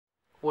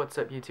What's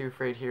up YouTube,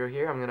 Freight Hero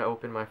here. I'm going to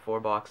open my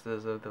 4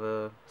 boxes of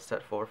the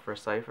set 4 for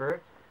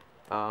Cipher.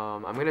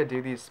 I'm going to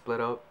do these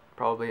split up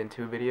probably in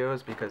 2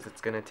 videos because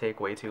it's going to take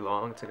way too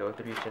long to go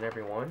through each and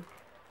every one.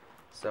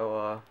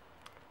 So,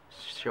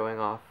 showing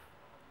off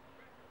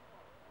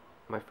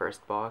my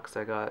first box,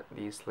 I got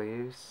these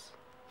sleeves.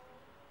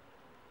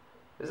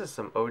 This is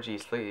some OG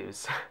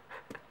sleeves.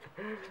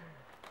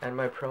 And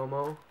my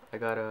promo, I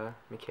got a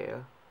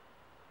Mikea.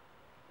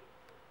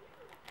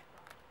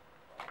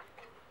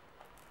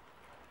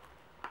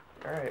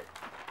 Alright.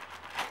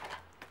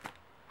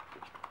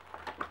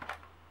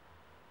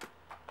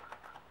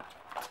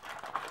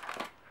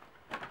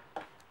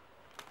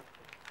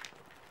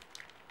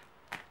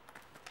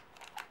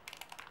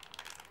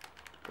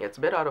 Yeah, it's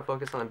a bit out of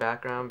focus on the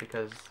background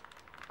because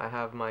I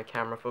have my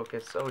camera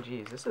focused. Oh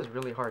geez, this is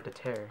really hard to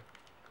tear.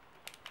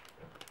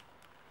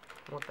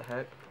 What the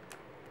heck?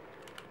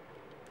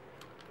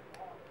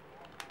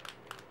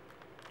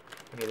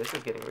 Okay, this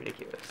is getting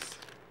ridiculous.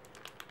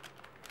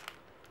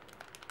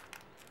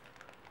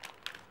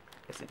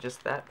 Is it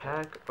just that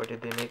pack, or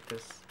did they make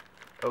this?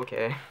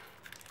 Okay.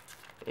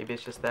 Maybe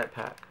it's just that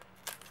pack.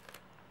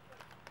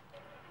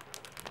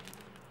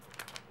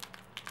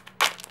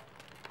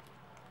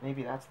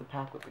 Maybe that's the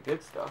pack with the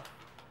good stuff.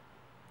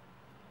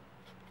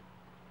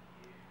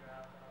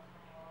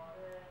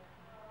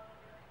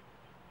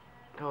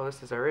 Oh,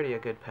 this is already a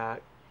good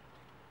pack.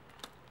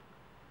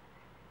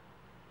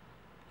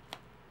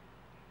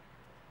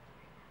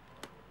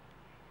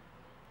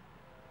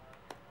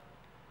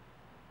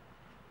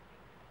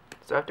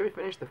 So after we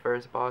finish the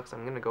first box,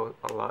 I'm gonna go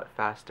a lot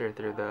faster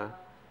through the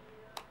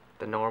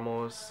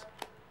normals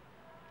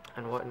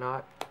and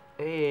whatnot.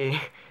 Hey,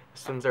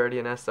 this one's already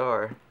an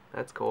SR.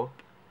 That's cool.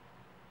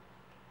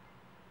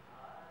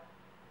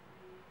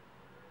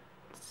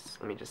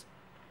 Let me just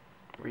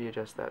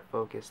readjust that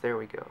focus. There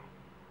we go.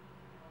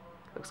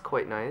 Looks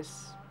quite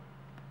nice.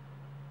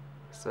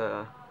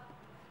 Let's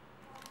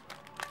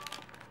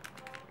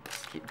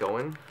keep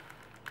going.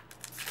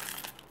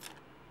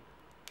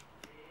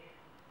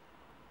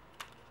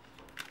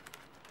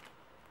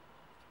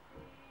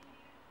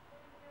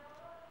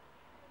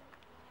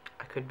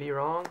 I could be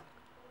wrong,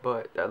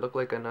 but that looked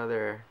like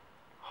another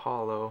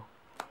hollow,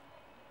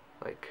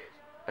 like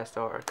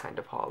SR kind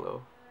of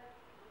hollow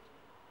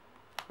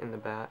in the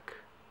back.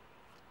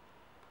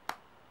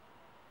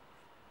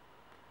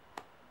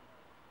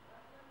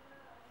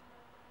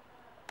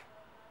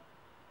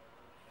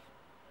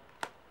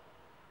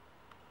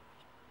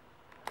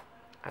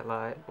 I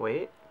lied.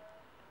 Wait.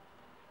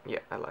 Yeah,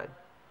 I lied.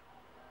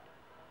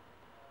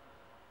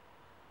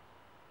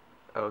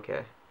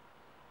 Okay.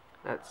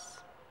 That's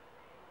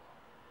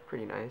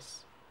pretty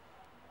nice.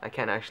 I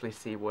can't actually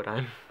see what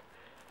I'm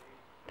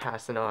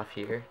passing off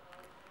here.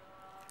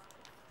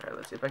 Alright,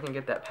 let's see if I can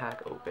get that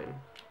pack open.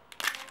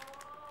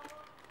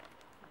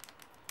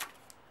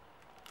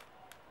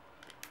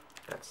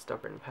 That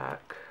stubborn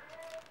pack.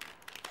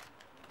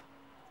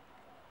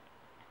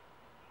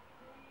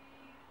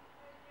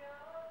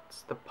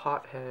 It's the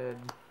pothead.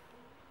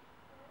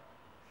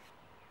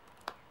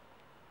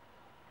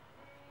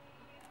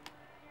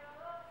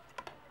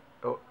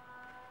 Oh.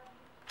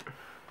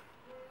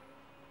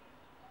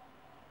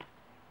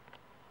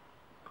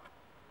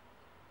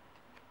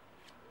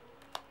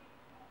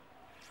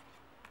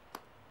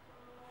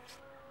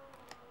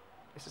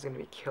 This is gonna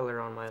be killer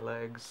on my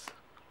legs.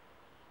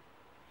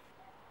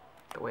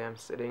 The way I'm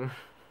sitting.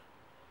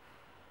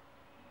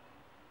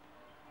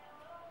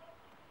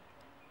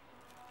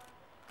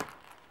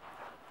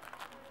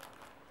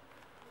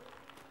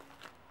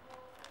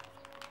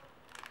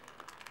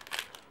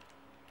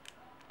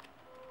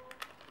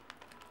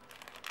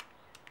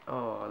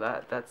 Oh,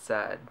 that's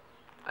sad.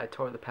 I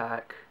tore the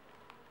pack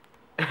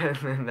and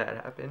then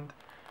that happened.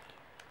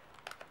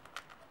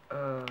 I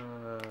don't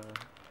know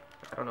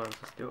what I'm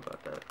supposed to do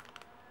about that.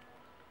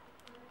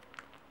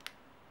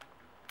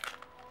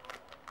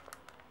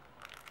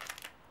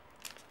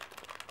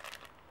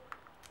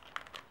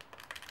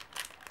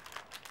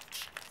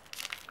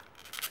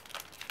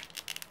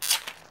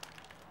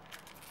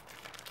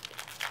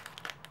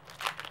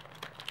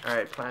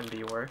 Alright, plan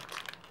B worked.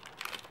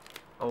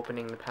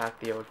 Opening the pack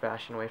the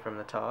old-fashioned way from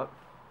the top.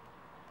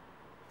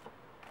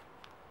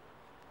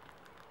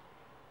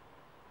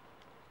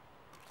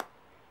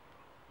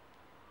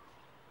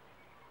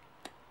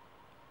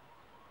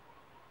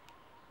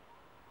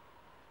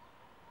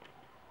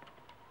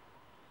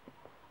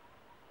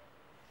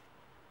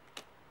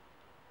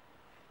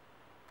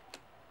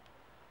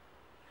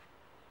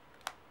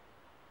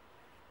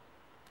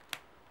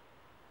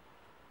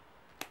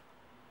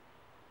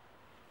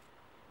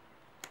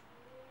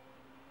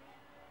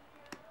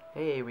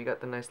 Hey, we got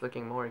the nice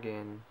looking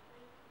Morgan.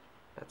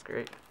 That's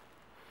great.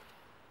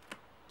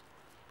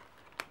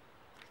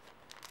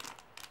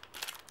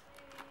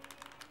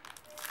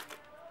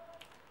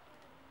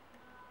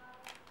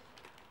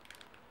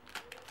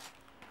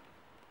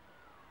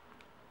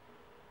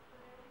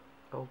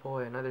 Oh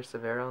boy, another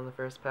Severa on the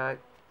first pack.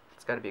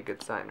 It's gotta be a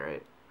good sign,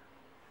 right?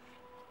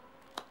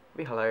 It'd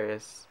be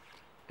hilarious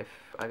if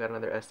I got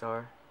another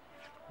SR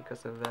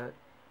because of that.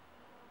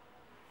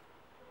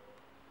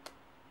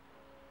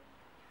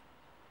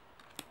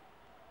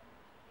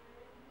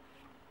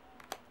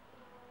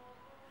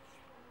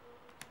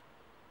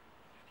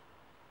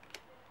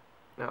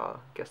 No,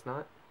 guess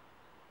not.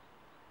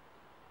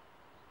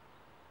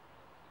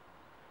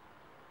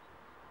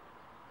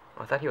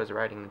 Oh, I thought he was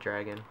riding the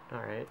dragon.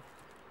 Alright.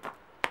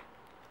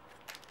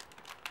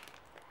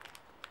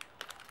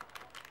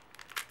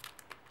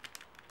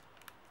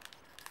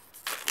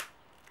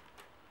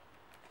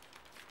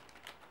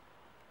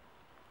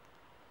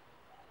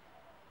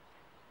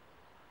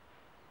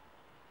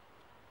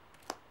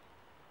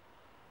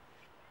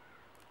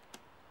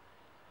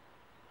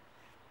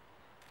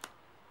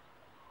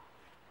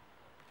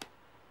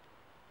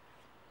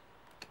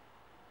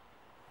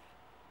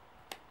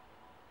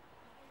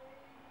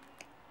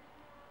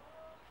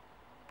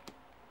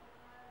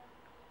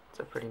 It's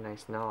a pretty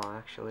nice gnaw,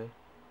 actually.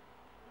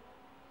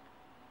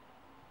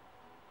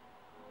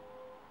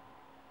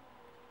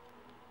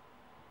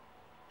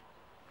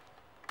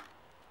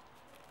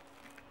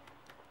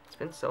 It's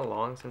been so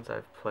long since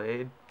I've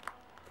played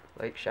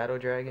like Shadow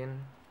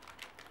Dragon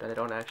that I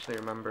don't actually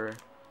remember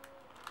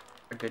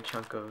a good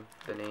chunk of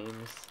the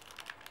names.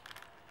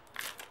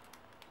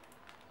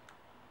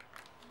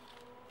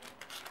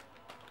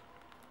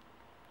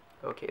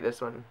 Okay, this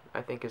one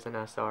I think is an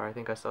SR. I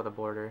think I saw the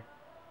border.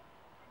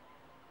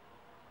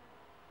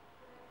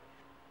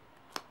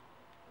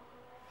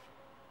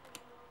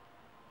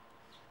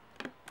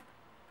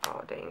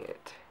 Oh, dang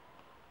it.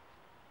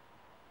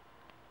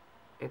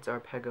 It's our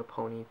Pega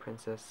Pony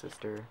Princess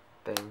Sister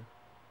thing.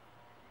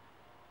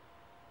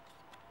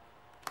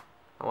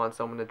 I want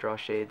someone to draw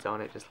shades on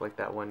it, just like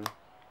that one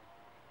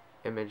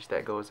image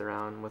that goes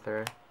around with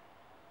her.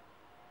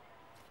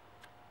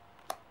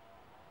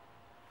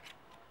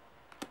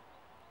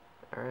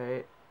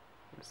 Alright.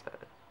 What's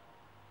that?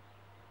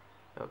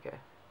 Okay.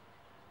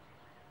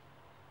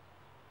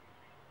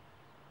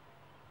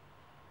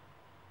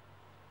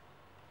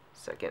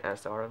 Second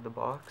SR of the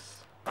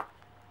box.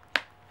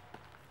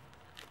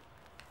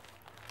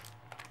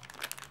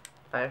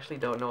 I actually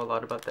don't know a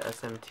lot about the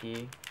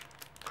SMT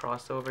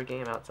crossover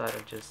game outside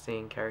of just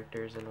seeing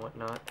characters and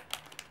whatnot,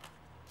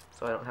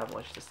 so I don't have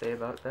much to say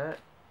about that,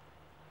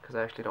 because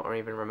I actually don't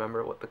even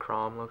remember what the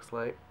Crom looks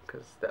like,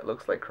 because that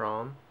looks like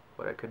Crom,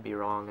 but I could be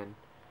wrong, and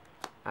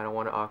I don't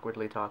want to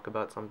awkwardly talk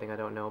about something I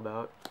don't know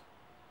about.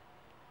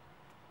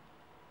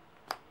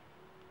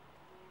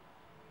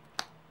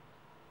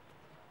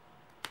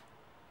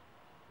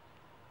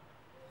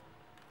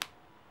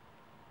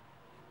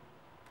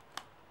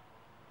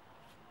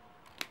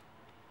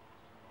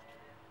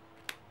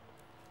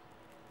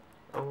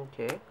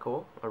 Okay,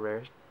 cool. A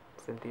rare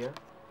Cynthia.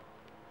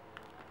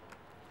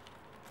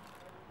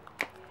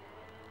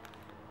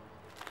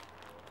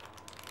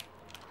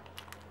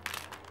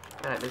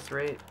 And at this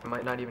rate, I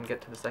might not even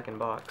get to the second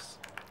box.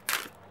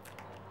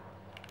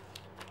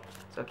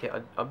 It's okay,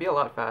 I'll be a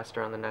lot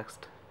faster on the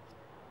next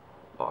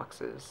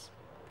boxes.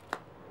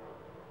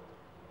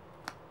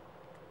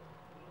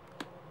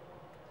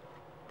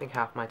 I think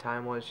half my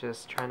time was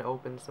just trying to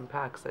open some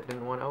packs that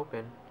didn't want to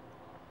open.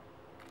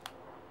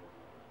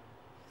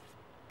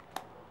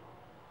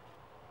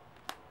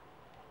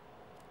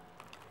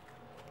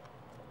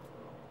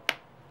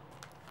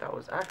 That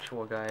was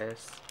actual,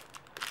 guys.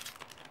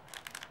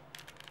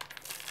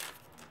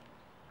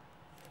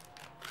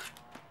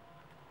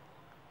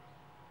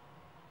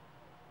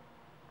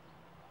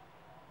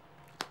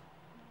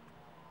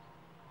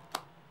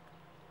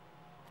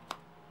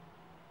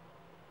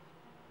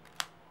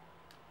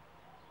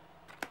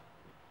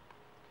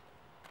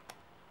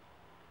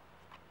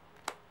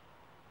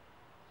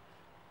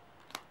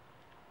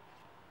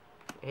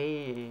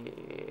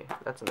 Hey,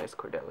 that's a nice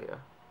Cordelia.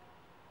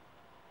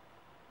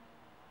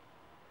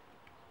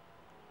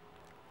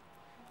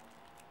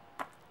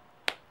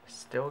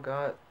 Still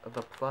got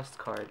the plus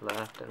card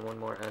left and one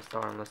more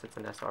SR unless it's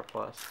an SR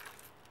plus.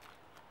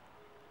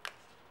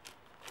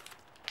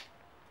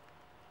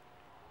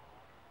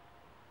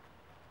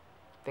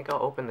 I think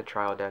I'll open the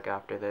trial deck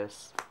after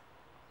this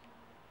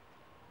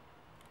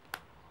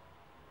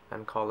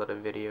and call it a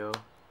video,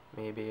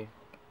 maybe.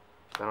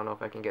 I don't know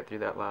if I can get through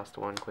that last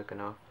one quick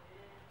enough.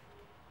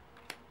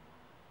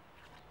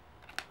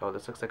 Oh,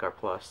 this looks like our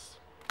plus.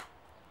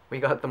 We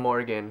got the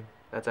Morgan.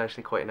 That's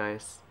actually quite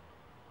nice.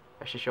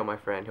 I should show my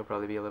friend. He'll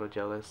probably be a little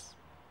jealous.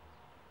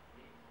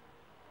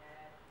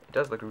 It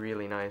does look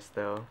really nice,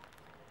 though.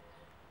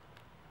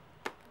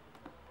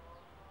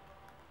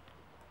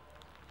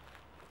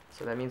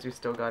 So that means we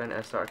still got an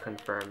SR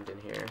confirmed in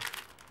here.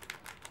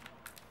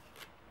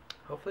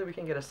 Hopefully we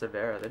can get a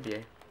Severa. That'd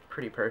be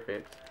pretty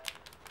perfect.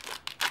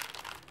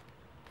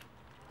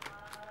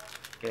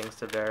 Getting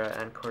Severa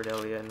and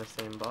Cordelia in the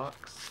same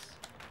box.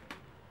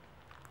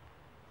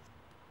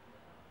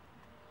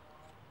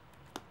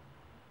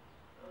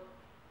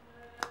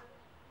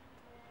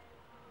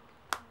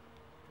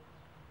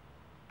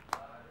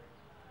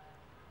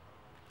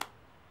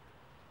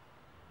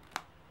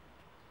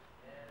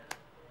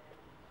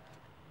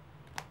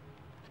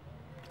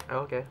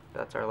 Okay,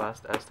 that's our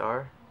last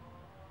SR.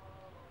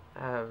 I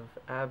have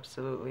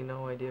absolutely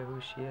no idea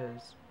who she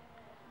is.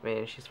 I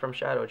mean, she's from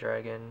Shadow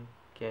Dragon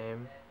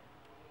game,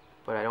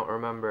 but I don't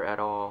remember at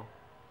all.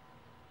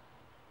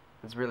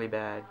 It's really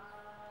bad.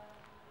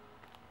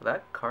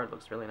 That card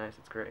looks really nice.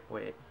 It's great.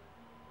 Wait.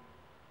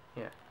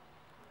 Yeah.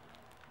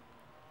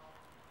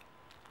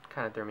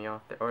 Kind of threw me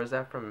off there. Or is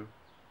that from...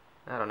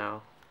 I don't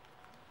know.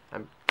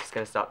 I'm just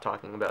gonna stop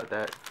talking about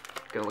that.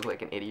 Gonna look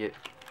like an idiot.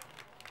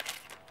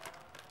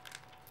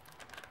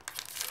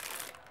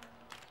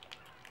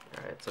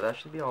 Alright, so that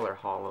should be all our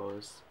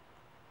hollows,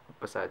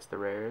 besides the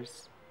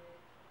rares.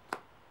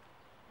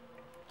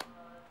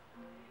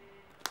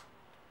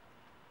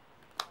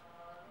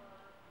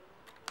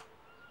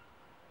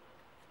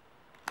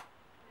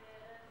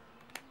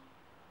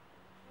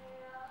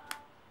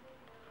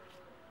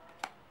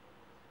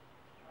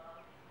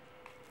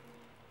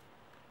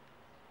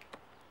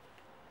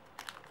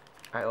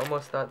 I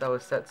almost thought that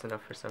was sets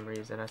enough for some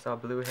reason. I saw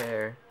blue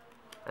hair,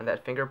 and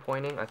that finger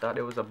pointing, I thought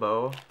it was a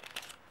bow.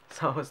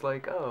 So I was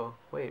like, oh,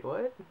 wait,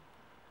 what?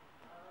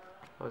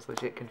 I was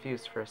legit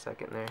confused for a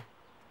second there.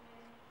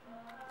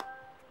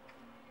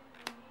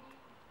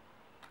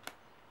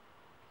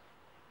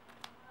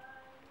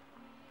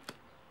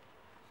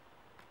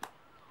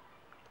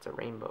 It's a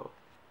rainbow.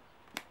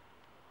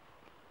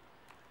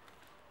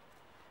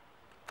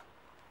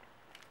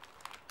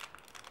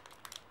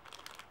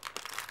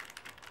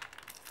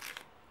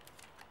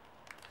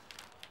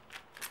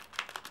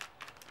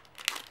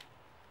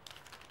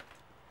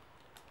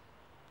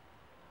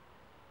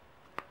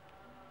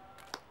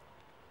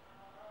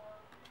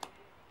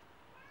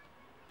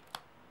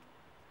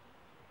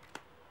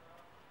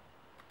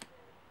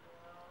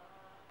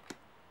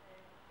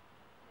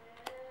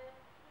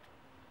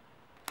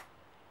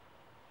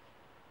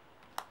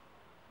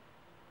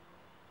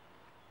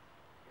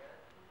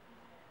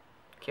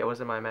 Okay, it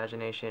wasn't my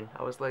imagination.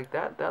 I was like,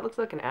 that looks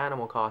like an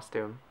animal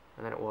costume.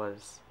 And then it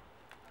was.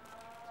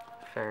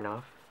 Fair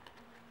enough.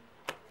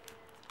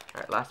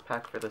 Alright, last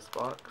pack for this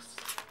box.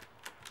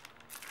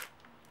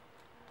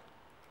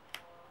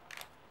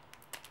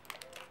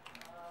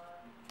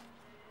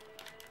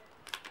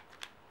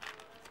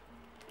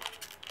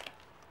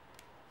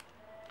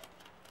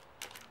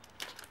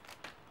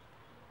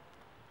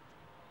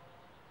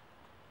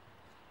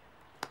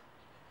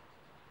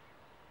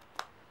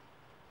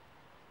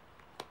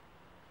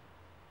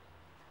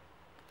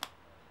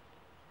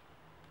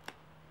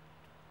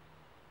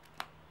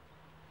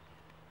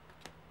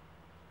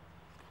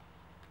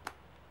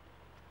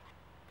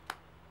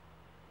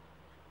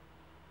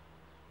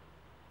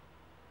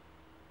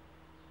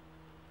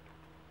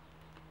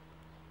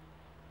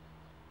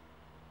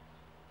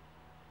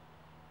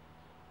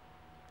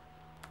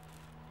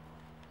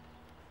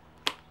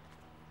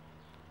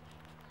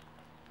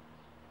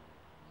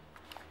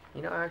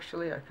 You know,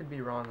 actually, I could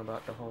be wrong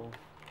about the whole...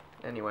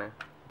 Anyway,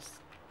 just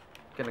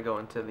gonna go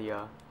into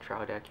the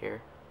trial deck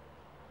here.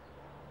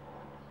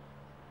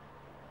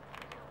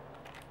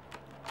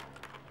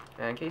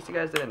 And in case you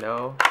guys didn't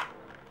know,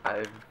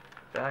 I'll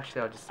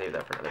just save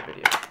that for another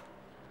video.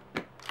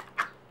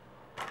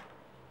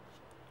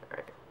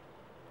 Alright.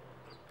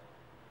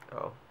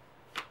 Oh.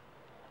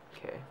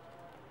 Okay.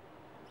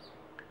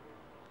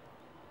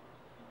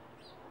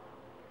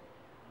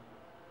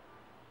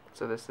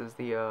 So this is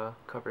the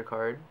cover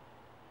card.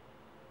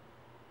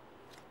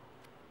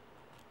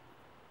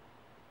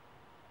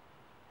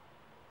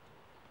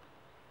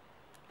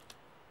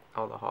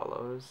 All the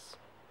hollows.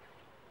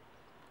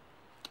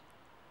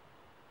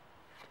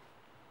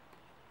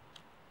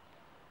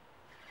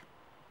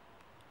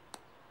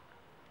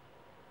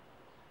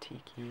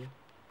 Tiki.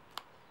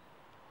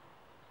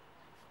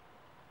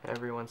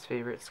 Everyone's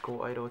favorite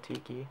school idol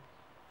Tiki.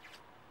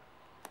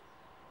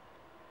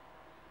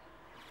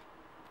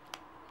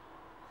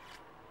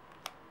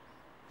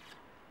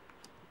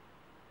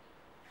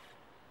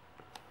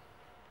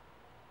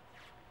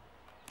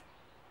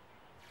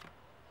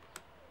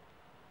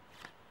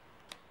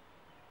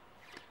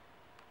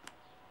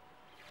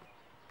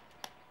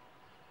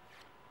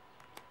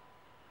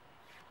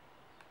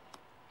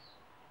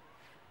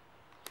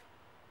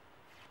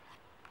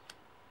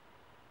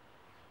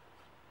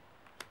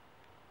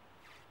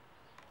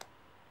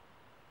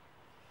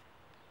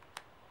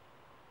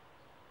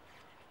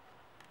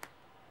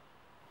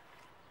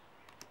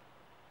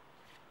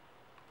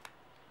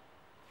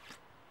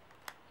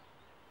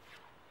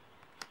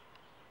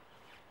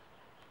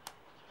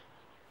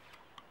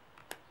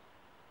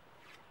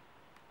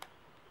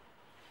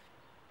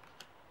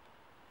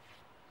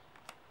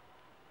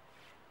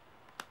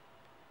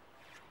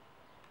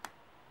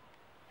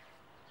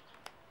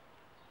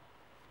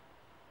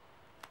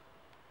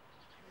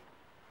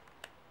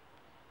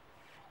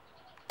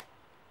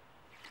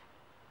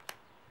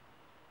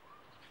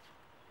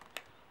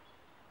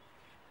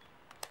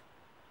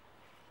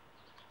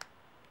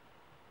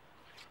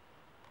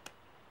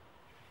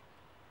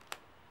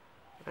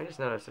 I just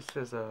noticed this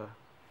is a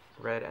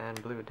red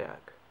and blue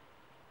deck.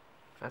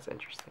 That's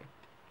interesting.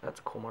 That's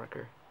a cool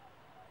marker.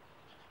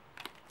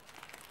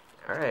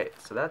 Alright,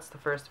 so that's the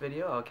first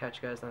video. I'll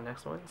catch you guys in the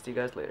next one. See you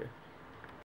guys later.